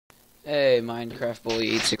Hey, Minecraft Bully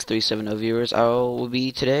 8637 viewers. I will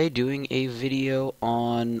be today doing a video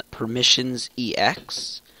on Permissions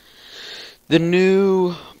EX. The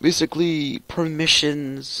new, basically,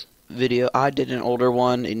 Permissions video. I did an older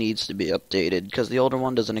one. It needs to be updated because the older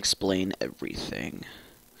one doesn't explain everything.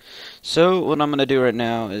 So, what I'm going to do right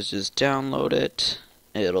now is just download it.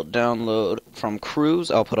 It'll download from Cruise.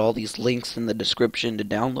 I'll put all these links in the description to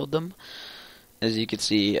download them. As you can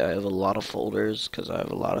see, I have a lot of folders because I have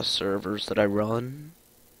a lot of servers that I run.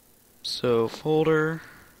 So, folder,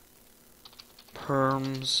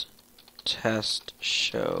 perms, test,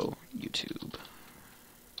 show, YouTube.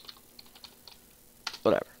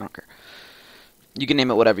 Whatever, I don't care. You can name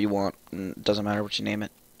it whatever you want, it doesn't matter what you name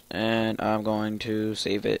it. And I'm going to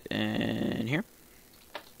save it in here.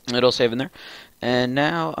 It'll save in there. And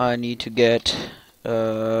now I need to get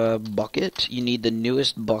bucket. You need the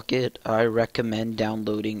newest bucket. I recommend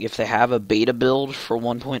downloading if they have a beta build for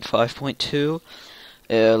 1.5.2.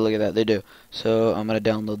 Look at that, they do. So I'm gonna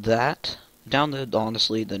download that. Download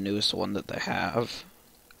honestly the newest one that they have.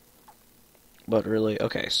 But really,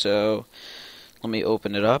 okay. So let me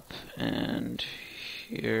open it up, and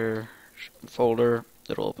here folder.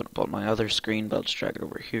 It'll open up on my other screen, but I'll just drag it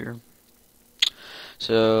over here.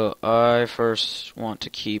 So I first want to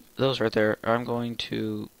keep those right there. I'm going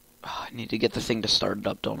to I need to get the thing to start it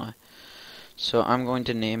up, don't I? So I'm going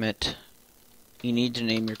to name it. You need to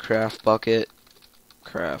name your craft bucket,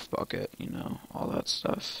 you know, all that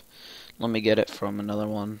stuff. Let me get it from another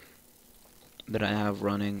one that I have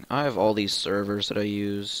running. I have all these servers that I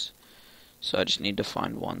use, so I just need to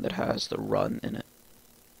find one that has the run in it,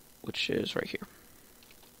 which is right here.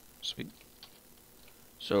 Sweet.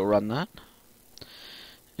 So run that.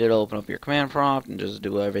 It'll open up your command prompt and just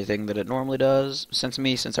do everything that it normally does. Since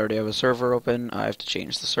I already have a server open, I have to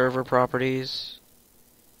change the server properties.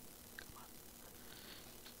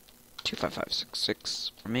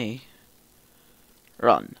 25566 for me.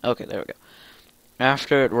 Run. Okay, there we go.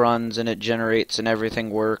 After it runs and it generates and everything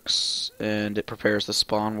works and it prepares the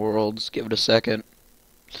spawn worlds, give it a second.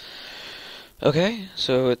 Okay,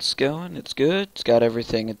 so it's going, it's good, it's got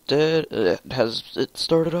everything it did. Has it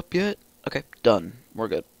started up yet? Okay, done. We're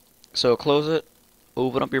good. So close it,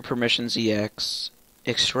 open up your Permissions EX,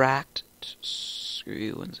 extract, screw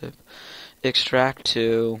you, unzip, extract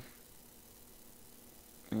to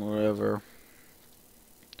whatever.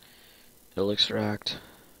 It'll extract.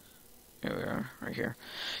 Here we are, right here.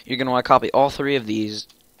 You're going to want to copy all three of these: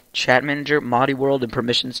 Chat Manager, Modi World, and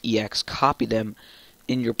Permissions EX. Copy them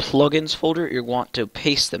in your plugins folder. You want to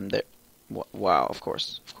paste them there. Wow, of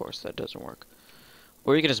course that doesn't work.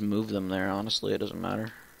 Or you can just move them there, honestly, it doesn't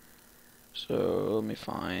matter. So, let me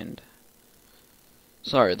find...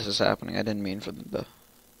 Sorry this is happening, I didn't mean for that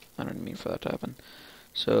to happen.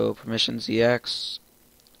 So, Permissions EX,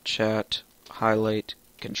 Chat, Highlight,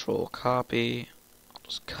 Control Copy. I'll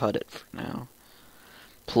just cut it for now.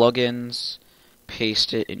 Plugins,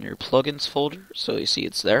 paste it in your plugins folder, so you see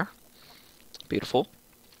it's there. Beautiful.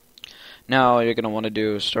 Now, what you're going to want to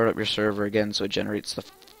do is start up your server again so it generates the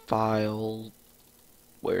file.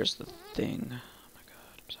 Where's the thing? Oh my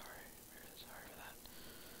god, I'm sorry. Sorry for that.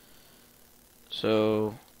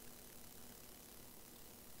 So,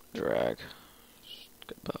 drag.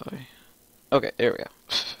 Goodbye. Okay, there we go.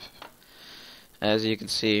 As you can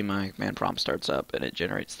see, my command prompt starts up and it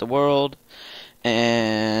generates the world.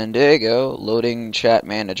 And there you go, loading Chat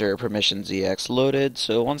Manager Permissions EX loaded.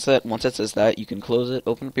 So once it says that, you can close it,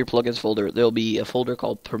 open up your plugins folder. There'll be a folder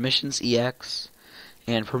called Permissions EX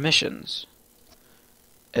and Permissions.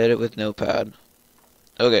 Edit with Notepad.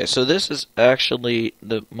 Okay, so this is actually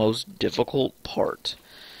the most difficult part.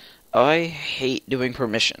 I hate doing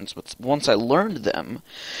permissions, but once I learned them,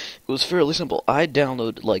 it was fairly simple. I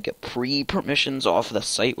downloaded like a pre-permissions off the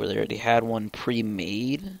site where they already had one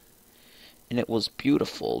pre-made, and it was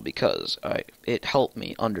beautiful because it helped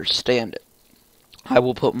me understand it. I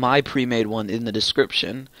will put my pre-made one in the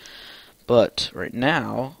description, but right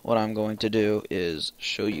now, what I'm going to do is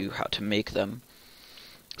show you how to make them.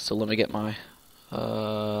 So let me get my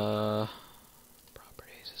properties,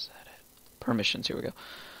 is that it? Permissions, here we go.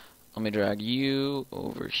 Let me drag you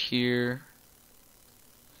over here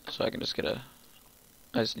so I can just I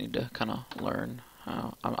just need to kind of learn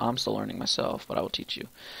how. I'm still learning myself, but I will teach you.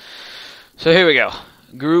 So here we go.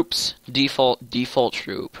 Groups, default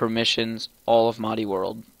true. Permissions, all of Modi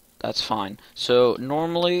World. That's fine. So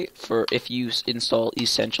normally, if you install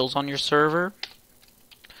Essentials on your server,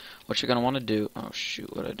 what you're going to want to do... Oh,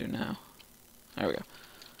 shoot, what do I do now? There we go.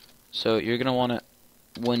 So you're going to want to...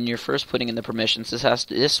 When you're first putting in the permissions,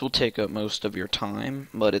 this will take up most of your time,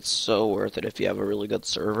 but it's so worth it if you have a really good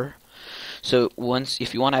server. So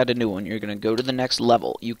if you want to add a new one, you're going to go to the next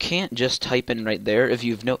level. You can't just type in right there. If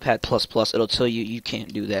you have Notepad++, it'll tell you you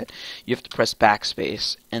can't do that. You have to press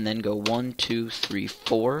backspace and then go 1, 2, 3,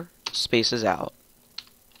 4 spaces out,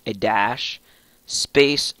 a dash,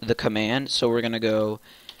 space the command. So we're going to go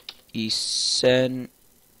essentials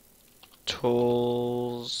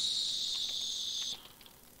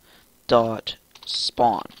dot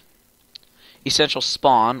spawn. Essential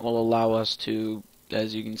spawn will allow us to,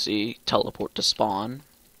 as you can see, teleport to spawn.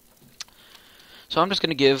 So I'm just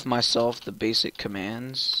going to give myself the basic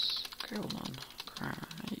commands. Okay, hold on.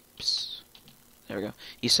 Cripes. There we go.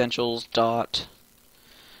 Essentials dot.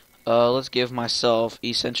 Let's give myself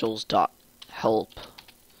essentials dot help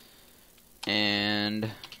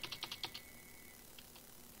and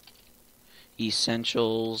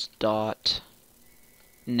essentials dot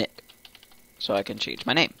nick, so I can change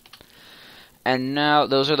my name. And now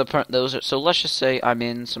so let's just say I'm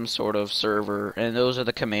in some sort of server, and those are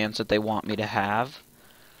the commands that they want me to have.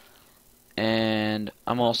 And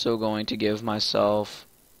I'm also going to give myself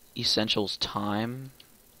essentials time,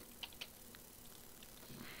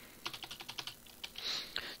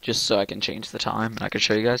 just so I can change the time and I can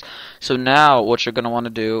show you guys. So now what you're going to want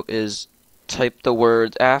to do is type the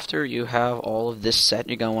words after you have all of this set.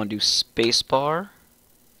 You're going to want to do spacebar,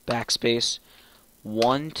 backspace,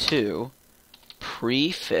 1, 2,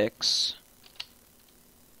 prefix,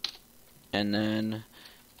 and then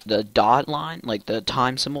the dot line, like the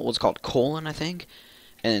time symbol, what's called colon, I think,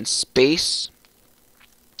 and then space,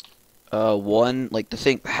 1, like the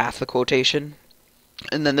thing, half the quotation,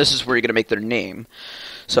 and then this is where you're gonna make their name.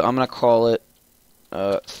 So I'm gonna call it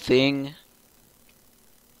thing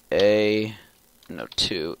a no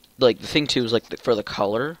 2. Like the thing 2 is like for the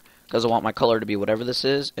color, because I want my color to be whatever this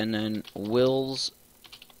is, and then Will's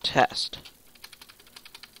test.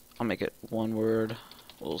 I'll make it one word,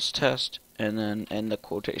 Will's test, and then end the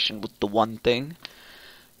quotation with the one thing.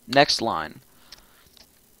 Next line,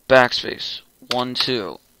 backspace, 1,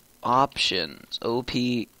 2, options,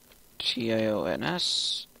 OPTIONS,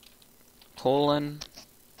 colon,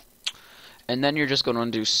 and then you're just going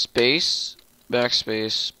to do space,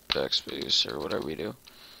 backspace, backspace, or whatever we do.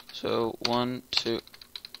 So 1, 2,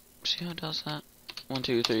 see how it does that? 1,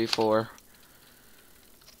 2, 3, 4.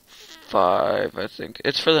 5, I think.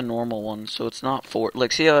 It's for the normal one, so it's not 4.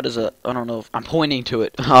 Like, see how it is I don't know if I'm pointing to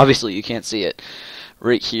it. Obviously, you can't see it.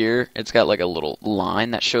 Right here, it's got like a little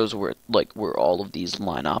line that shows where all of these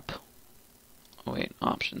line up. Oh wait,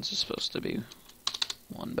 options is supposed to be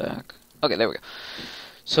 1 back. Okay, there we go.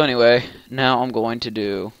 So anyway, now I'm going to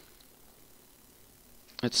do,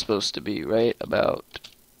 it's supposed to be right about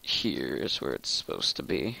here is where it's supposed to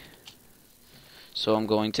be. So I'm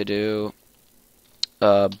going to do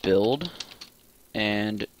build,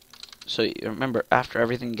 and so you remember after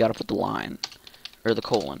everything you gotta put the line or the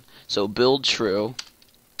colon. So build true,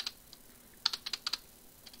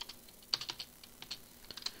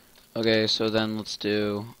 okay, so then let's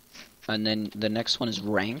do, and then the next one is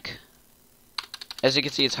rank. As you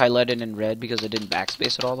can see, it's highlighted in red because I didn't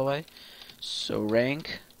backspace it all the way. So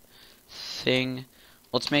rank thing,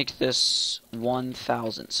 let's make this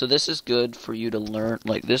 1000. So this is good for you to learn,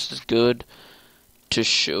 like this is good to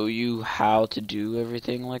show you how to do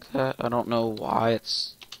everything like that. I don't know why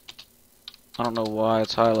it's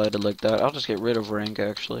highlighted like that. I'll just get rid of rank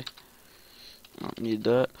actually. I don't need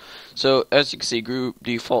that. So as you can see, group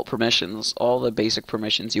default permissions, all the basic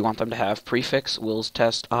permissions you want them to have: prefix, Will's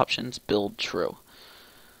test, options, build true.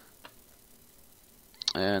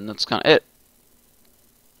 And that's kind of it.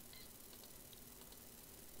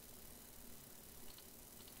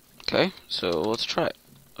 Okay, so let's try it.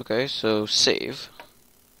 Okay, so save.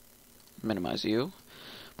 Minimize you.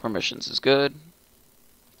 Permissions is good.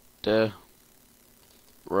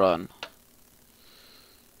 Run.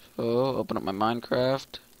 So open up my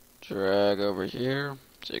Minecraft. Drag over here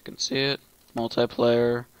so you can see it.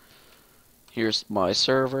 Multiplayer. Here's my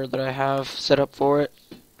server that I have set up for it.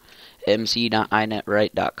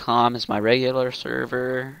 mc.inetright.com is my regular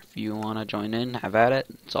server. If you want to join in, have at it.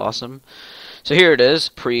 It's awesome. So here it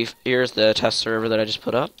is. Here's the test server that I just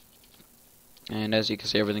put up. And as you can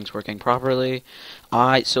see, everything's working properly.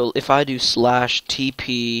 So if I do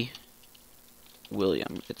 /TP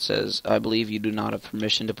William, it says, I believe you do not have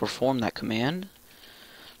permission to perform that command.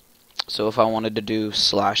 So if I wanted to do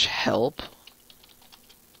 /help,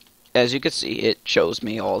 as you can see, it shows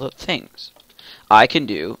me all the things. I can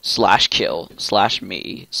do /kill,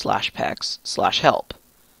 /me, /pex, /help.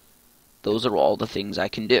 Those are all the things I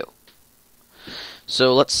can do.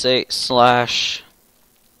 So let's say /kill.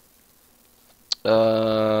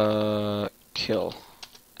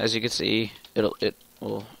 As you can see, it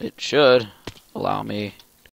Well, it should allow me